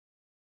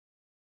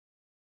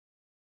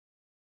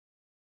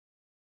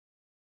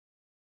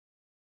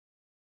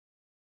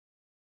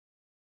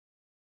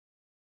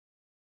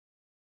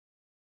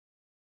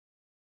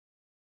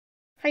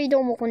はい、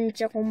どうも、こんに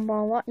ちは、こんば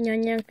んは。にゃ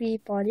んにゃんクリ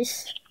ーパーで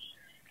す。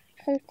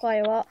今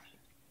回は、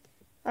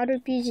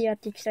RPG やっ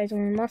ていきたいと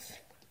思いま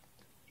す。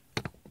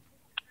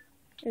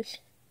よし。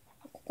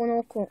ここの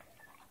奥を、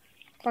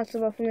関数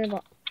ば踏め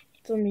ば、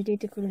ゾンビ出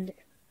てくるんで。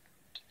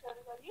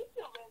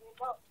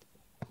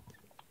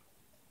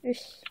よ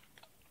し。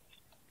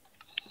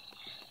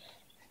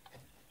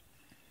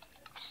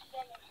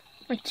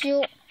一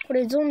応、こ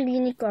れゾンビ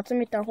肉集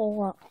めた方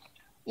が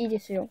いいで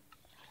すよ。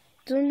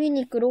ゾンビ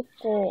肉6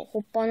個をホ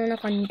ッパーの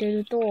中に入れ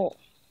ると、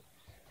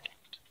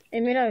エ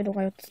メラルド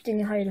が4つ手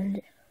に入るん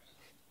で。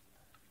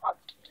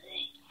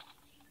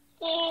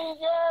死ん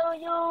じゃう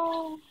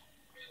よ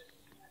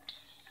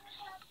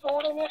ー。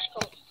俺ね、し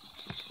かも、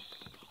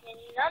ね、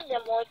なんで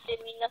燃え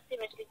てみんな攻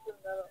めていく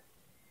んだろ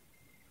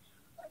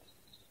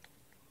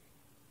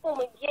う。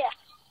おい、ゲ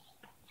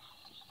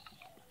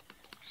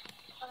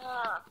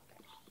ああ。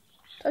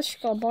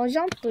確かバージ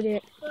ャンプ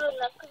で、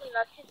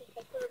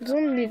ゾ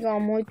ンビが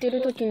燃えて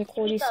る時に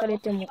攻撃され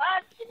ても、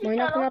燃え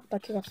なくなった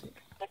気がする。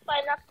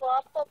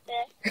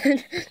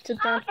ちょっ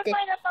と待って。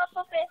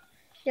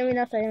やめ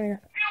なさい、やめな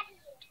さい。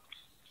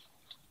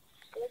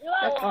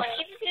なんか、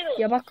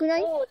やばくな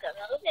い？こ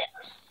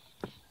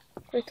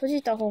れ閉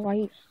じた方が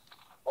いい。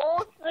大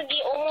す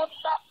ぎ、重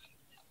た。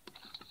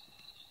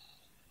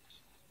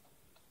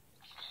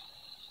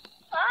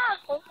ああ、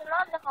こいつ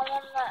なんではまんな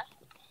い。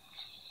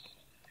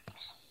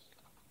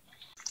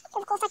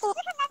ここ先に。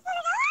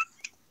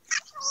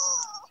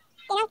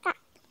なんか、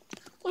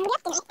なんでや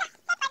ってない？や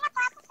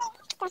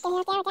ってみよ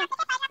う、やってみよう。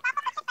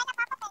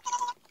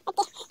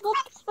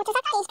著作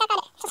権引っかか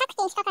る。著作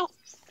権引っかかる。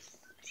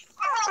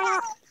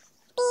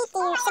ピーって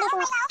いうセリフ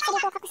を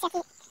隠すや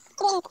つ。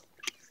きれいに。ゾ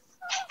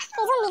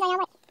ンビがや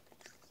ばい。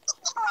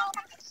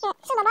そう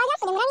だ、バー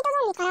ジョンアップで村人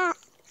ゾンビから、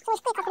すごい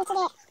低い確率で、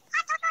エ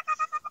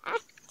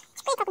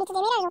メラル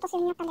ド落とす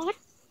ようになったんだよな。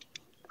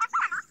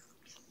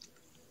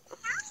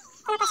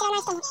このか知らな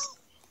い人もい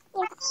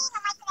るか。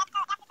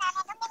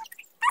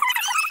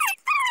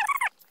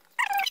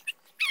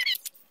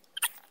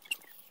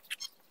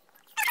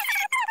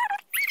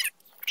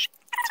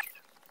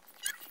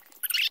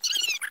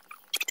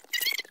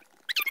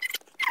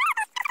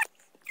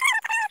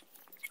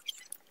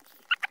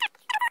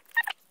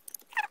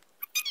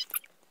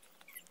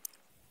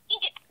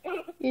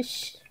よ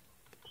し。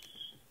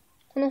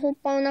このホッ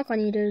パーの中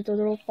に入れると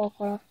ドロッパー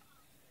から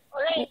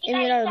エ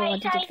メラルドが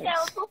出てきま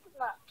す。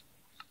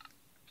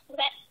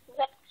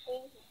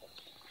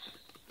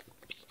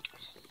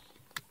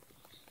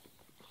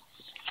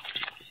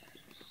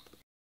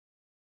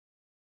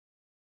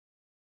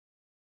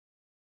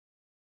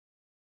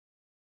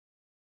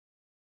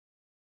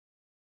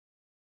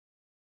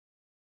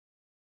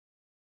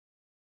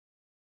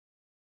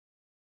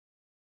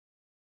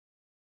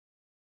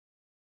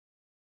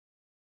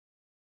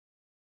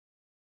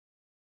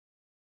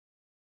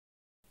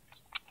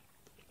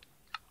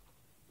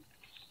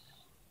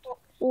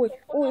おい、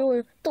おいお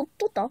い、取っ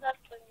た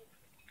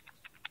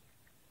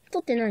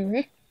取ってないよ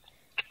ね。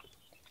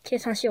計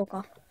算しよう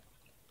か。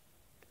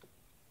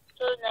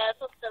そうね、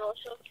取ったらお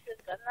正気する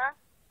かな。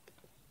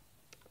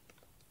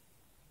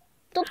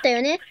取った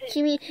よね。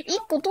君、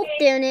1個取っ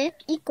たよね。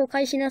1個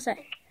返しなさ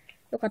い。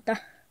よかった。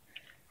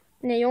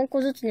ね、4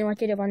個ずつに分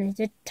ければね、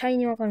絶対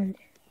に分かるんで。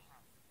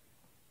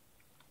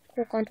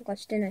交換とか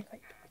してないから。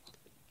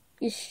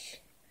よし。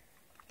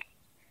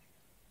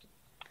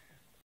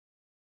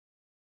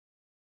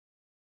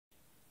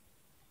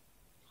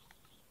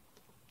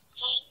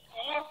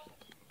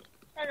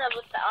変な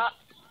豚。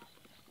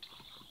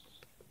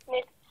め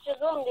っちゃ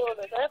ゾンビお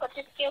る。誰か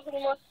鉄拳振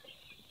ります。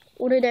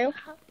俺だよ。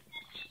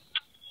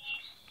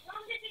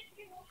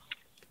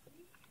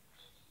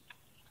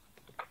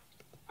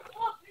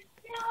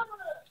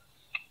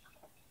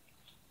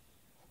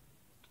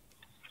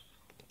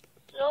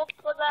ロッ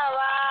クだわ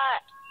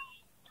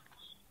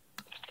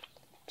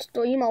ちょっ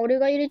と今俺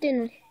が入れてん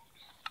のに。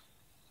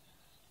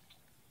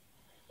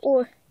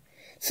おい。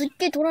すっ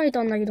げえ取られ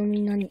たんだけどみ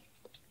んなに。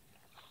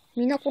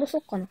みんな殺そ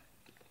っかな。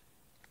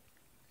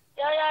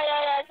いや、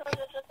ちょっ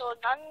と、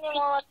何にも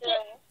回ってない。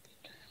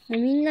も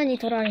うみんなに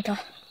取られた。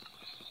取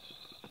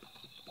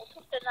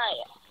ってない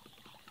や。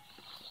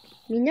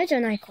みんなじゃ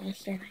ないかも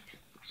しれない。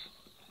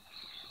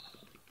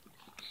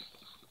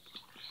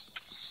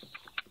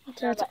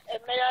エ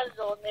メラル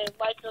ドをね、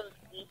奪い取るって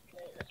言って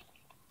る。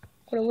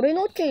これ俺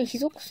の剣火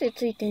属性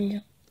ついてんじゃ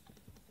ん。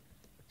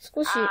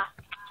少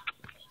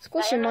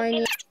し前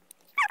に。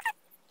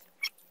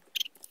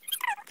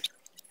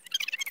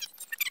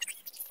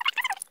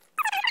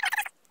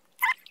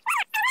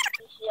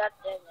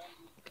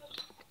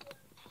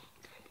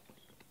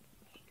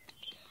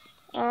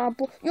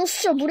よっ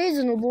しゃ、ブレイ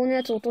ズの棒の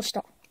やつ落とし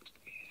た。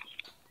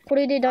こ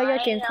れでダイヤ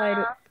剣買え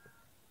る。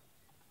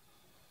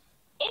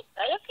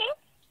ダイヤ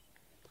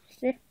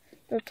剣？ね。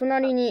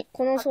隣に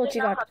この装置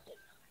がある。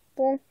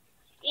ポン。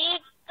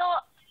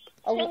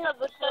変な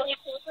物体に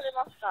殺され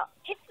ました。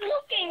鉄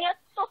の剣やっ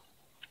と。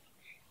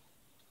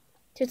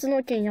鉄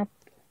の剣やっと。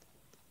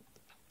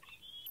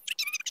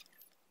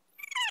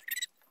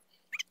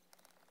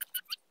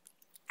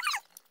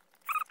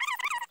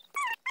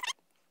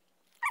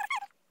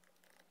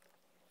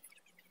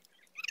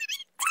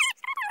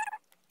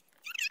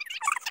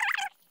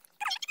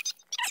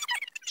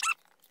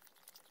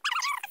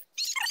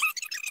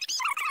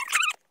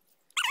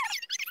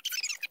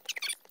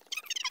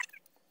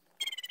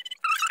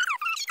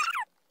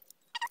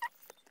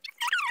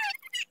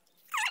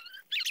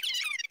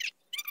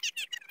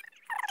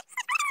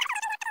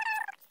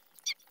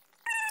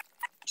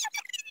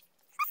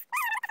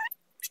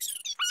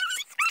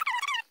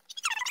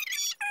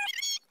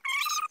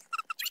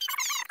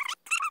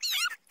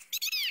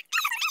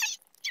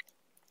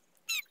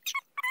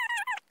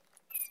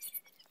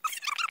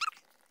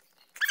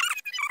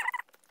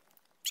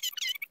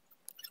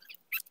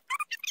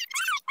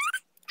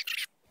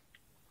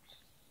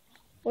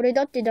俺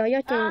だってダイ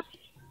ヤ剣、助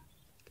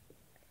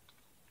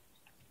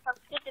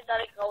けて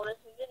誰か、俺す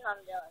げえな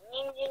んだよ。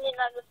人参で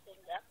殴ってん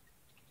だよ。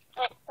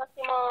助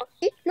けま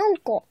す。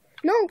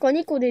なんか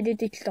2個で出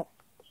てきた。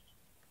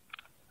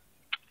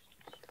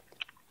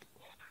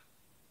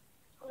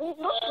なん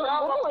か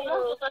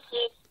私、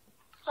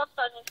腐っ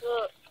た肉、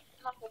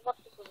なんか奪っ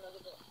てくるんだ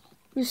けど。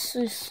うっ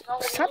すうっす。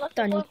腐っ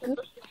た肉？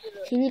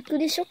皮肉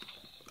でしょ？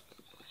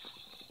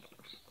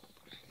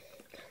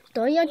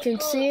ダイヤ剣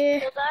強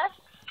え。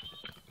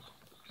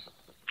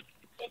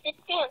てっ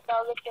ぺんやって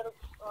あげてる。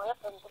やっ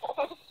たんだ。う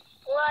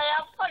わ、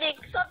やっぱり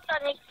腐った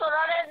肉取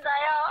られんだよ。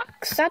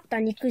腐った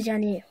肉じゃ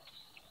ねえよ。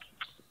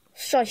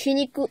さあ、皮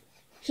肉を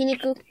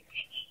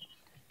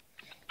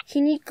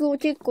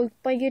結構いっ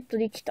ぱいゲット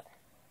できた。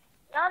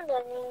なんで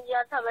人参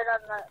は食べら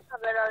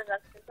れな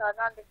くてさ、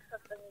なんで腐っ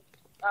た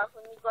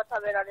肉は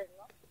食べられる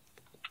の？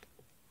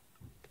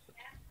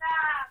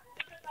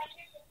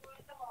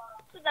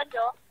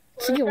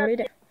次俺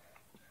だよ。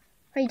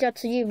はい、じゃあ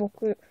次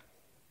僕。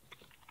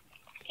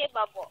ケ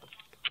バボ。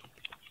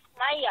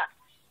まあいいや。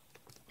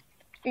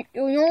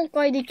4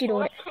回できる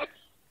俺。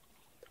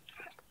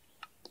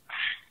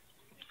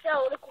じゃ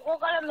あ俺ここ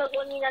から無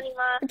言になり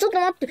ます。ちょっと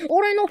待って、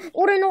俺の、あ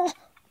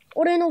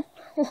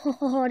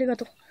りが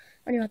とう。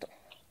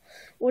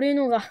俺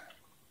のが。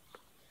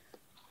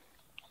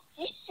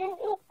一瞬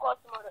で6個集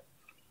まる。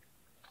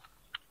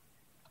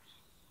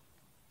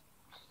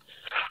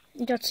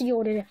じゃあ次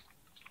俺だよ。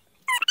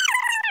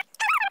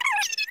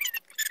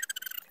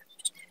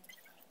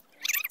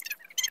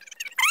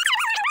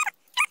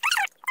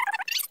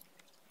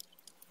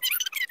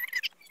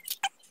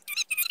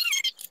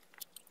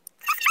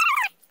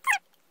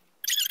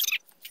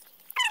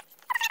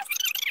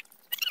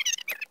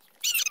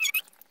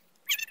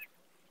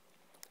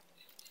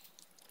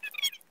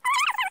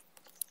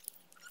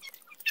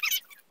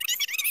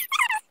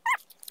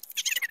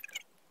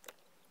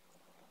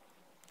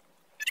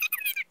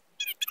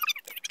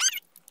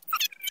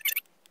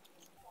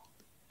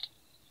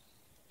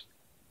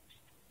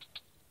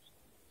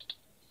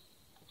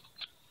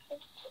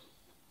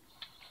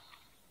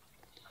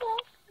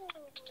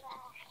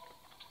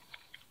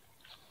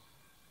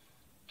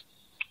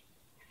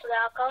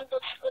アカウント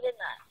作れな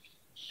い。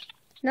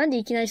なんで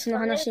いきなりその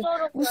話？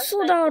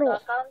嘘だろ。ア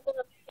カウント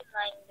が作れ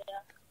ないんだ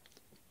よ。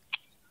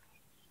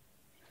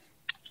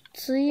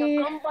つい。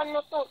岩盤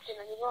の塔って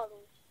何がある？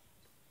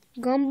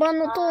岩盤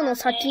の塔の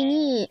先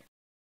に、